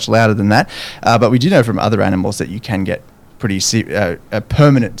stuff much louder than that. But we do know from other animals that you can get pretty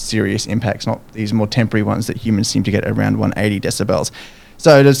permanent serious impacts, not these more temporary ones that humans seem to get around 180 decibels.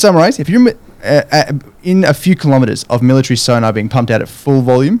 So to summarize, if you're in a few kilometers of military sonar being pumped out at full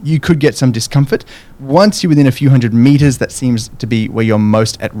volume, you could get some discomfort. Once you're within a few hundred meters, that seems to be where you're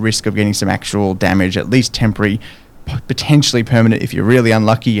most at risk of getting some actual damage, at least temporary, potentially permanent if you're really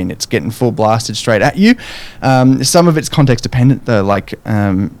unlucky and it's getting full blasted straight at you. Some of it's context dependent, though, like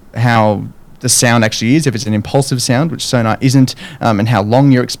how the sound actually is, if it's an impulsive sound, which sonar isn't, and how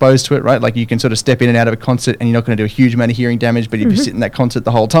long you're exposed to it, right? Like you can sort of step in and out of a concert and you're not going to do a huge amount of hearing damage, but if you sit in that concert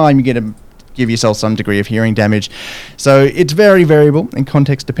the whole time, you get to give yourself some degree of hearing damage. So it's very variable and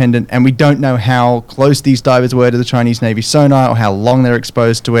context dependent, and we don't know how close these divers were to the Chinese Navy sonar or how long they're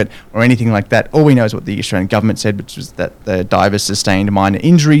exposed to it or anything like that. All we know is what the Australian government said, which was that the divers sustained minor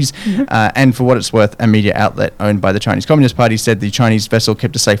injuries, and for what it's worth, a media outlet owned by the Chinese Communist Party said the Chinese vessel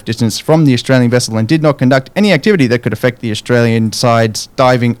kept a safe distance from the Australian vessel and did not conduct any activity that could affect the Australian side's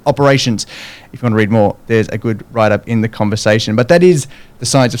diving operations. If you want to read more, there's a good write-up in the conversation. But that is the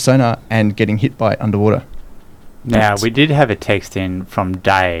science of sonar and getting hit by it underwater. Now, we did have a text in from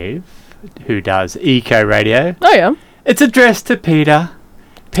Dave, who does Eco Radio. Oh, yeah. It's addressed to Peter.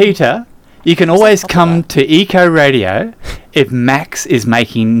 Peter, you can always come to Eco Radio if Max is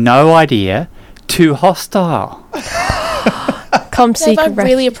making no idea too hostile. Come seek I refuge.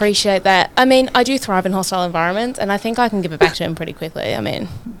 really appreciate that. I mean, I do thrive in hostile environments, and I think I can give it back to him pretty quickly. I mean,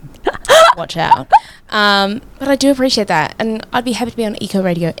 watch out. But I do appreciate that, and I'd be happy to be on Eco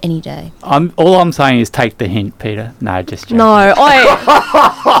Radio any day. All I'm saying is take the hint, Peter. No, just joking. No,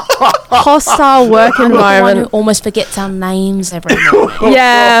 hostile work I'm environment. the one who almost forgets our names every morning.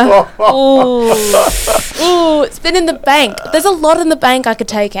 Yeah. Ooh, it's been in the bank. There's a lot in the bank I could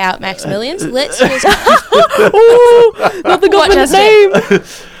take out, Maximilians. Let's just Ooh, not the government name.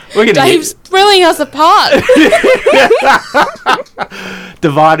 Dave's pulling us apart.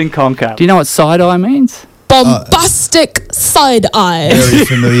 Divide and conquer. Do you know what side-eye means? Bombastic side eye. Very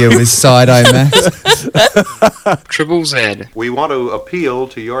familiar with side-eye, Max. Triple Z. We want to appeal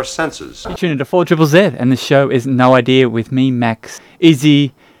to your senses. You tune into 4ZZZ, and the show is No Idea with me, Max,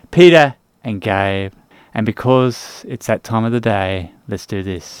 Izzy, Peter, and Gabe. And because it's that time of the day, let's do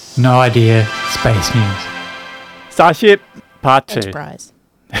this. No Idea Space News. Starship Part 2. Enterprise.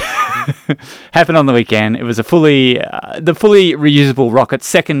 Happened on the weekend. It was the fully reusable rocket's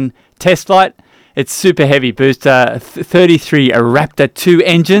second test flight. Its super heavy booster, 33 Raptor 2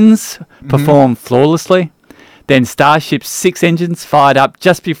 engines, performed flawlessly. Then Starship's 6 engines fired up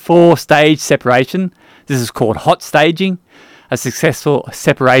just before stage separation. This is called hot staging. A successful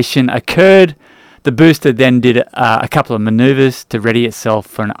separation occurred. The booster then did a couple of maneuvers to ready itself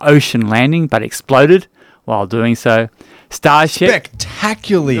for an ocean landing, but exploded while doing so. Starship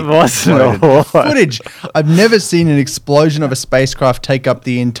Spectacularly exploded. Footage. I've never seen an explosion of a spacecraft take up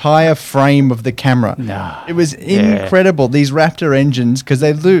the entire frame of the camera. No. It was incredible. These Raptor engines, because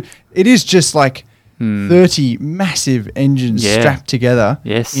it is just like 30 massive engines strapped together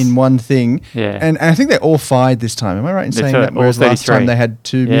in one thing. Yeah. And I think they all fired this time. Am I right in saying that? Whereas last time they had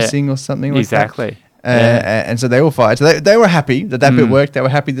 2 missing or something like that? Exactly. And so they all fired. So they were happy that bit worked. They were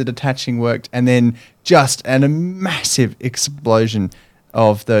happy that detaching worked. And then just a massive explosion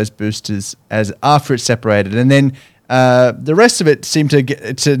of those boosters after it separated. And then the rest of it seemed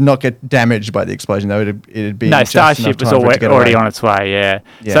to not get damaged by the explosion, though it had been just Starship was already on its way. Yeah.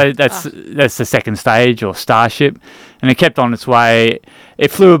 So that's the second stage, or Starship, and it kept on its way. It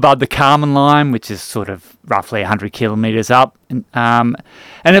flew above the Kármán line, which is sort of roughly 100 kilometers up, and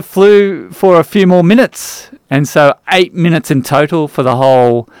it flew for a few more minutes, and so 8 minutes in total for the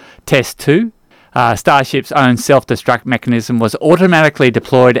whole test 2. Starship's own self-destruct mechanism was automatically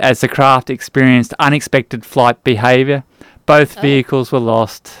deployed as the craft experienced unexpected flight behaviour. Both vehicles were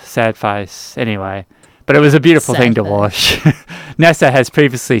lost. Sad face. Anyway, but it was a beautiful thing to watch. NASA has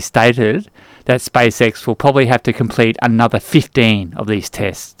previously stated that SpaceX will probably have to complete another 15 of these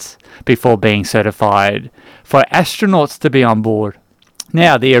tests before being certified for astronauts to be on board.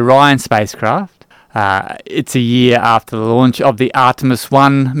 Now, the Orion spacecraft, it's a year after the launch of the Artemis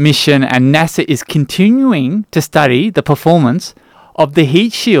 1 mission, and NASA is continuing to study the performance of the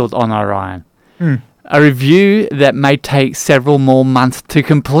heat shield on Orion. A review that may take several more months to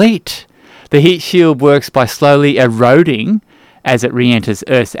complete. The heat shield works by slowly eroding as it re-enters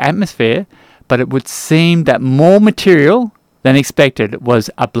Earth's atmosphere, but it would seem that more material than expected was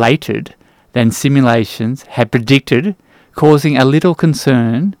ablated than simulations had predicted, causing a little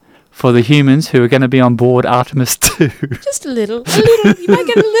concern for the humans who are going to be on board Artemis 2. Just a little. You might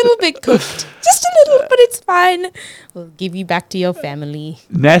get a little bit cooked. Just a little, but it's fine. We'll give you back to your family.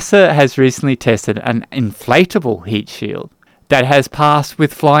 NASA has recently tested an inflatable heat shield that has passed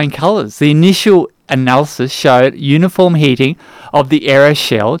with flying colours. The initial analysis showed uniform heating of the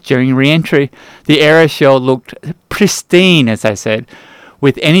aeroshell during re-entry. The aeroshell looked pristine, as they said,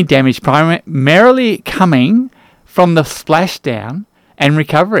 with any damage primarily coming from the splashdown and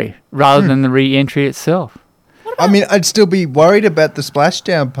recovery rather than the re-entry itself. I mean, I'd still be worried about the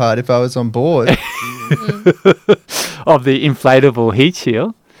splashdown part if I was on board. Of the inflatable heat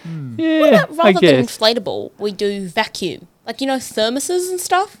shield. Yeah, what about rather than inflatable, we do vacuum? Like, thermoses and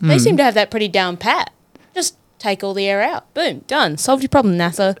stuff? They seem to have that pretty down pat. Just take all the air out. Boom, done. Solved your problem,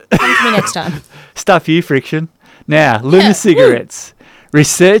 NASA. Come to me next time. Stuff you, friction. Now, Lunar cigarettes.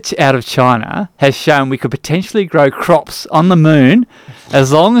 Research out of China has shown we could potentially grow crops on the moon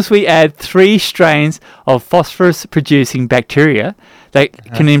as long as we add 3 strains of phosphorus-producing bacteria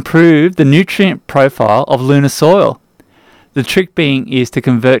that can improve the nutrient profile of lunar soil. The trick being is to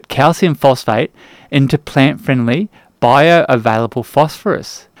convert calcium phosphate into plant-friendly, bioavailable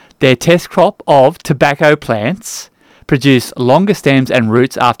phosphorus. Their test crop of tobacco plants produce longer stems and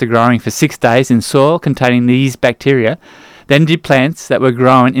roots after growing for 6 days in soil containing these bacteria than did plants that were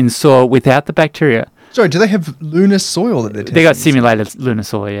grown in soil without the bacteria. Sorry, do they have lunar soil that they're testing? They got simulated lunar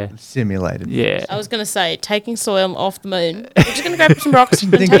soil, yeah. Simulated. Yeah. I was going to say, taking soil off the moon. We're just going to grab some rocks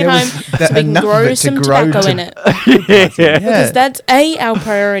and take it home so we can grow some tobacco in it. Yeah. Because that's A, our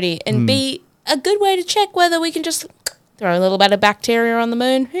priority, and B, a good way to check whether we can just throw a little bit of bacteria on the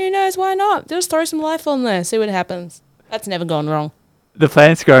moon. Who knows, why not? Just throw some life on there, see what happens. That's never gone wrong. The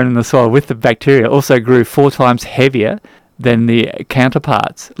plants grown in the soil with the bacteria also grew 4 times heavier than the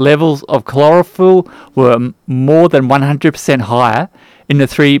counterparts. Levels of chlorophyll were more than 100% higher in the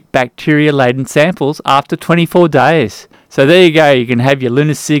 3 bacteria-laden samples after 24 days. So there you go. You can have your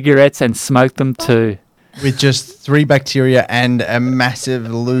lunar cigarettes and smoke them too. with just 3 bacteria and a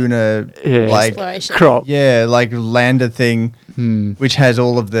massive lunar Exploration. crop. Yeah, like lander thing, which has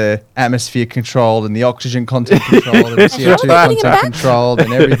all of the atmosphere controlled and the oxygen content controlled and the CO2 content controlled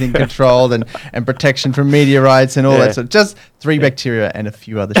and everything controlled and protection from meteorites and all that stuff. Just 3 bacteria and a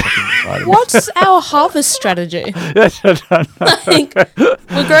few other shopping items. What's our harvest strategy? Like,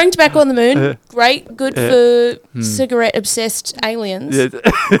 we're growing tobacco on the moon. Great, good for cigarette-obsessed aliens.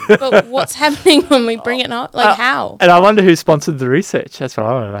 But what's happening when we bring it up? Like, how? And I wonder who sponsored the research. That's what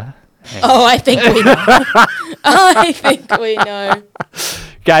I want to know. Yeah. Oh, I think we know. I think we know.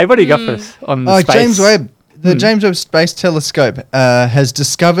 Gabe, what do you got for us on space? James Webb. The James Webb Space Telescope has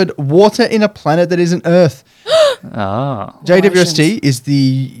discovered water in a planet that isn't Earth. JWST is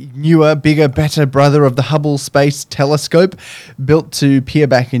the newer, bigger, better brother of the Hubble Space Telescope, built to peer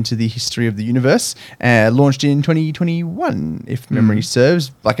back into the history of the universe. Launched in 2021, if memory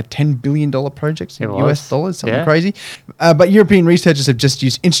serves, like a $10 billion project in US dollars, something crazy. But European researchers have just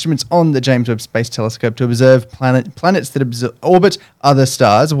used instruments on the James Webb Space Telescope to observe planets that orbit other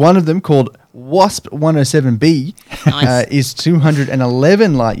stars. One of them, called WASP 107b, is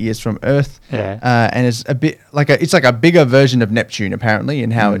 211 light years from Earth, and is a bit like it's like a bigger version of Neptune apparently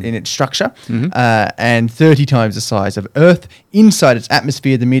in how in its structure, and 30 times the size of Earth. Inside its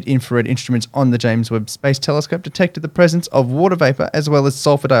atmosphere, the mid-infrared instruments on the James Webb Space Telescope detected the presence of water vapor as well as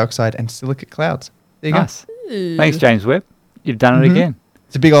sulfur dioxide and silicate clouds. There you go. Thanks, James Webb. You've done it again.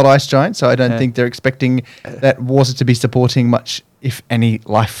 It's a big old ice giant, so I don't think they're expecting that water to be supporting much, if any,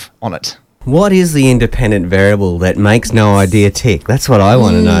 life on it. What is the independent variable that makes No Idea tick? That's what I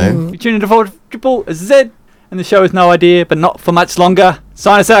want to know. You tune into 4ZZZ, and the show is No Idea, but not for much longer.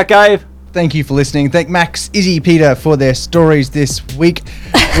 Sign us out, Gabe. Thank you for listening. Thank Max, Izzy, Peter for their stories this week.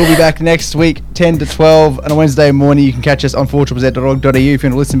 We'll be back next week, 10 to 12 on a Wednesday morning. You can catch us on 4ZZZ.org.au if you want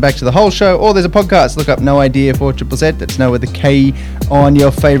to listen back to the whole show, or there's a podcast. Look up No Idea 4ZZZ. That's No with a K on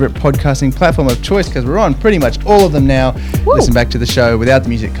your favourite podcasting platform of choice, because we're on pretty much all of them now. Woo. Listen back to the show without the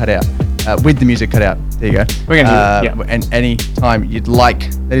music cut out. With the music cut out. There you go. We're going to and any time you'd like.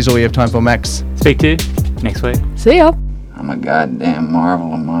 That is all we have time for, Max. Speak to you next week. See ya. I'm a goddamn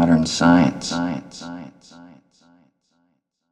marvel of modern science.